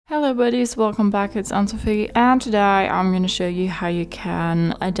Hello buddies, welcome back, it's Anne-Sophie, and today I'm going to show you how you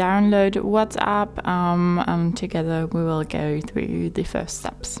can download WhatsApp, and together we will go through the first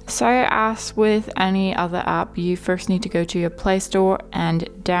steps. So as with any other app, you first need to go to your Play Store and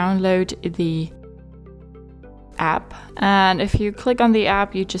download the app, and if you click on the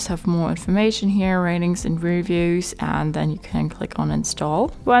app you just have more information here, ratings and reviews, and then you can click on install.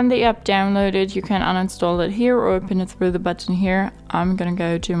 When the app downloaded, you can uninstall it here or open it through the button here. I'm gonna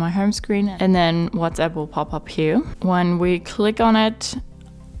go to my home screen and then WhatsApp will pop up here. When we click on it,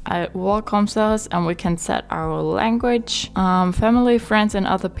 it welcomes us and we can set our language. Family, friends and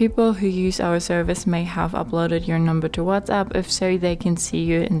other people who use our service may have uploaded your number to WhatsApp. If so, they can see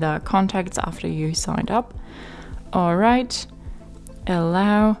you in their contacts after you signed up. Alright,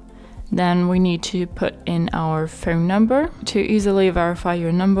 allow. Then we need to put in our phone number. To easily verify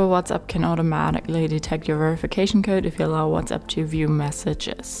your number, WhatsApp can automatically detect your verification code if you allow WhatsApp to view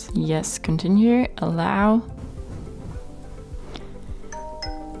messages. Yes, continue, allow.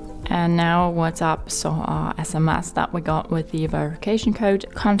 And now WhatsApp saw our SMS that we got with the verification code.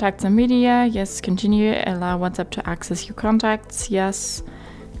 Contacts and media, yes, continue, allow WhatsApp to access your contacts, yes.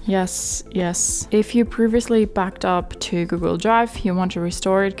 Yes, yes. If you previously backed up to Google Drive, you want to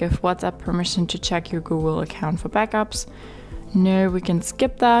restore it, give WhatsApp permission to check your Google account for backups. No, we can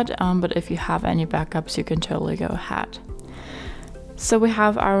skip that, but if you have any backups, you can totally go ahead. So we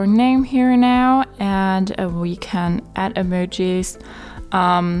have our name here now, and we can add emojis.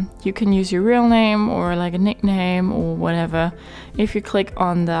 You can use your real name or like a nickname or whatever. If you click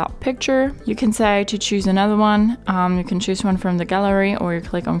on that picture, you can say to choose another one. You can choose one from the gallery, or you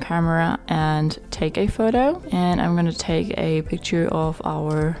click on camera and take a photo. And I'm going to take a picture of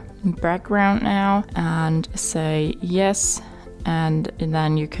our background now and say yes. And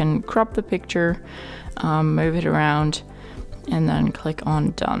then you can crop the picture, move it around, and then click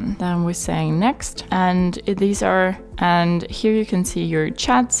on done. Then we're saying next, and here you can see your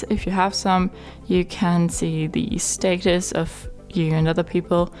chats if you have some. You can see the status of you and other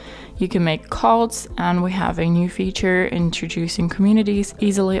people. You can make calls, and we have a new feature introducing communities.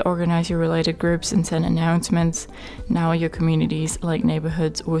 Easily organize your related groups and send announcements. Now your communities like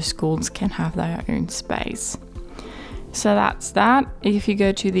neighborhoods or schools can have their own space. So that's that. If you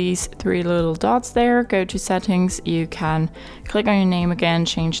go to these three little dots there, go to settings, you can click on your name again,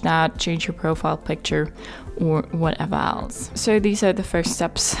 change that, change your profile picture or whatever else. So these are the first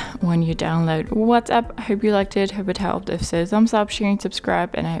steps when you download WhatsApp. I hope you liked it, hope it helped. If so, thumbs up, share and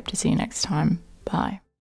subscribe, and I hope to see you next time. Bye.